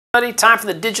Time for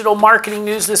the digital marketing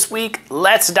news this week.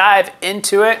 Let's dive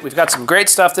into it. We've got some great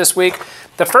stuff this week.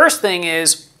 The first thing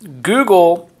is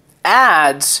Google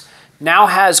Ads now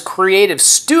has Creative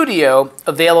Studio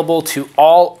available to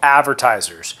all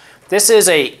advertisers. This is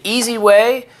an easy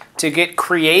way to get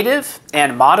creative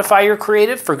and modify your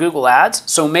creative for Google Ads,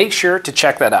 so make sure to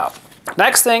check that out.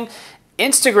 Next thing,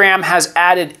 Instagram has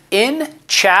added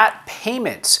in-chat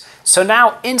payments. So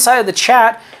now inside of the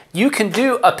chat, you can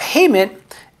do a payment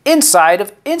inside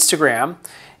of Instagram,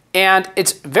 and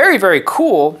it's very, very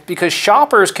cool because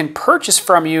shoppers can purchase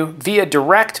from you via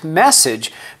direct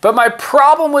message. But my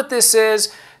problem with this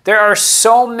is there are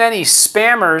so many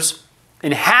spammers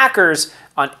and hackers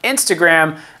on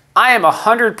Instagram. I am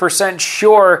 100%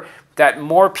 sure that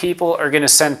more people are going to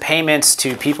send payments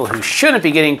to people who shouldn't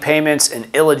be getting payments in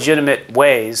illegitimate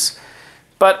ways.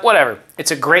 But whatever,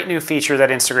 it's a great new feature that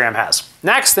Instagram has.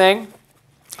 Next thing,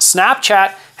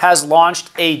 Snapchat has launched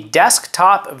a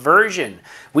desktop version.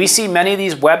 We see many of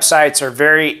these websites are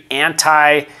very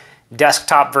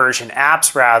anti-desktop version,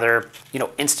 apps rather. You know,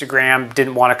 Instagram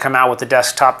didn't want to come out with the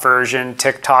desktop version.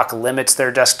 TikTok limits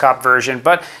their desktop version.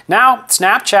 But now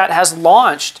Snapchat has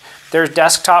launched their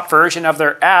desktop version of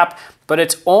their app, but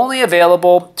it's only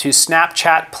available to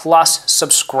Snapchat Plus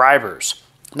subscribers.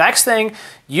 Next thing,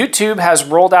 YouTube has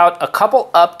rolled out a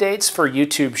couple updates for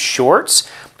YouTube Shorts.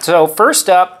 So first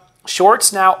up,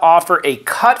 Shorts now offer a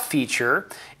cut feature,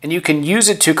 and you can use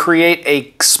it to create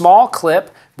a small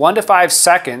clip, 1 to 5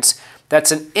 seconds,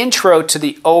 that's an intro to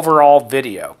the overall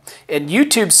video. And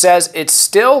YouTube says it's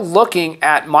still looking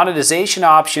at monetization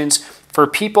options for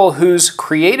people whose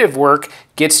creative work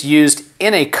gets used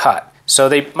in a cut. So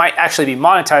they might actually be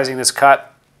monetizing this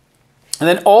cut. And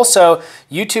then also,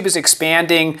 YouTube is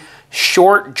expanding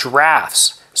short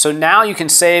drafts. So now you can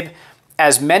save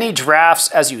as many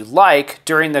drafts as you like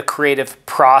during the creative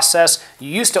process. You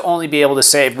used to only be able to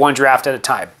save 1 draft at a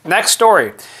time. Next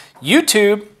story,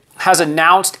 YouTube has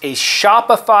announced a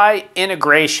Shopify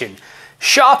integration.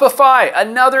 Shopify,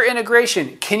 another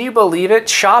integration. Can you believe it?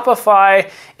 Shopify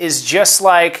is just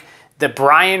like the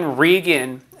Brian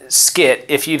Regan skit,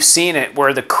 if you've seen it,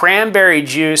 where the cranberry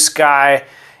juice guy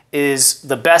is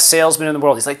the best salesman in the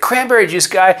world. He's like, cranberry juice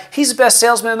guy, he's the best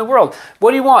salesman in the world.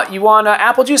 What do you want? You want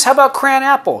apple juice? How about cran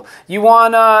apple? You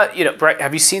want,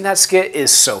 have you seen that skit? It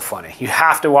is so funny. You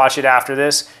have to watch it after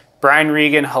this. Brian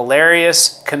Regan,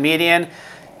 hilarious comedian.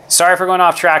 Sorry for going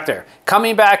off track there.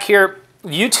 Coming back here,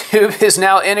 YouTube is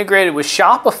now integrated with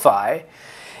Shopify,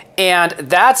 and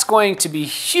that's going to be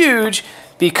huge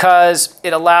because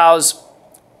it allows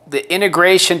the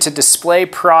integration to display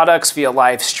products via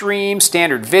live stream,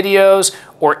 standard videos,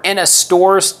 or in a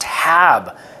store's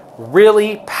tab.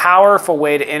 Really powerful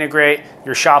way to integrate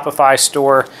your Shopify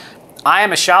store. I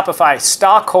am a Shopify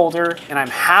stockholder, and I'm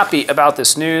happy about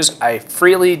this news. I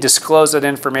freely disclose that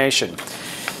information.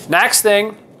 Next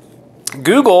thing,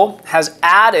 Google has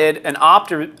added an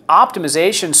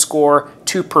optimization score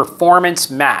to Performance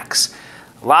Max.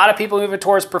 A lot of people moving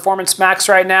towards Performance Max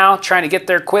right now, trying to get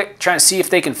there quick, trying to see if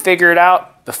they can figure it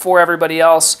out before everybody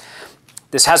else.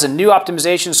 This has a new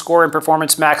optimization score in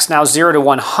Performance Max now, 0 to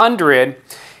 100.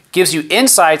 Gives you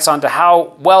insights onto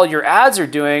how well your ads are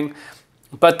doing,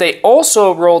 but they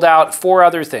also rolled out 4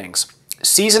 other things.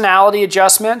 Seasonality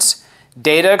adjustments,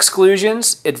 data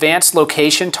exclusions, advanced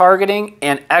location targeting,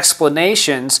 and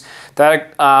explanations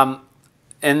that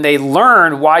and they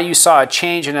learn why you saw a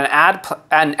change in an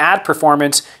ad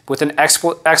performance with an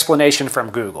explanation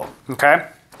from Google, okay?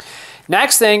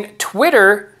 Next thing,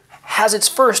 Twitter has its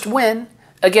first win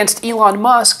against Elon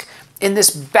Musk in this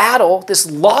battle, this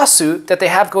lawsuit that they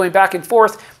have going back and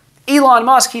forth. Elon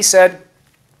Musk, he said,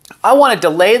 I want to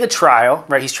delay the trial,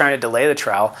 right? He's trying to delay the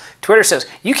trial. Twitter says,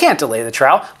 you can't delay the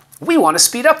trial. We want to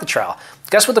speed up the trial.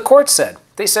 Guess what the court said?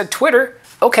 They said, Twitter,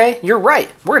 okay, you're right.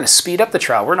 We're going to speed up the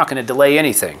trial. We're not going to delay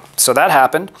anything. So that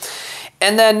happened.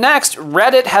 And then next,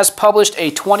 Reddit has published a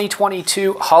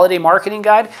 2022 holiday marketing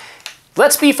guide.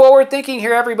 Let's be forward thinking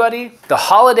here, everybody. The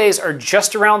holidays are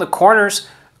just around the corner.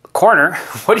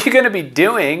 What are you going to be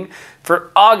doing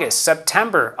for August,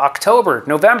 September, October,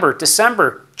 November,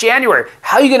 December, January?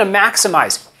 How are you going to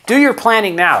maximize? Do your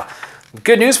planning now.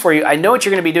 Good news for you. I know what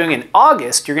you're going to be doing in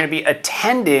August. You're going to be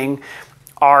attending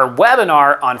our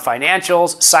webinar on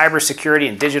financials, cybersecurity,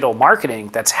 and digital marketing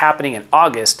that's happening in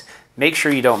August. Make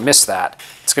sure you don't miss that.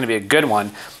 It's going to be a good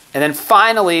one. And then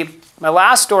finally, my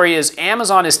last story is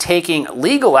Amazon is taking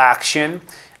legal action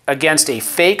against a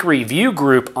fake review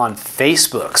group on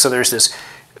Facebook. So there's this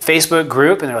Facebook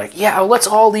group, and they're like, yeah, well, let's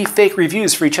all leave fake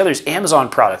reviews for each other's Amazon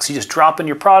products. You just drop in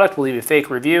your product, we'll leave a fake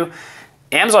review.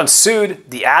 Amazon sued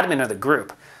the admin of the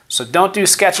group. So don't do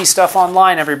sketchy stuff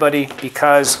online, everybody,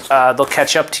 because they'll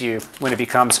catch up to you when it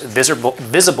becomes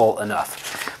visible enough.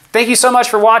 Thank you so much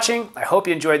for watching. I hope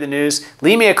you enjoyed the news.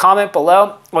 Leave me a comment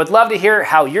below. I would love to hear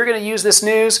how you're going to use this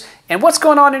news and what's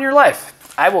going on in your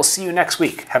life. I will see you next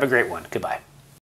week. Have a great one. Goodbye.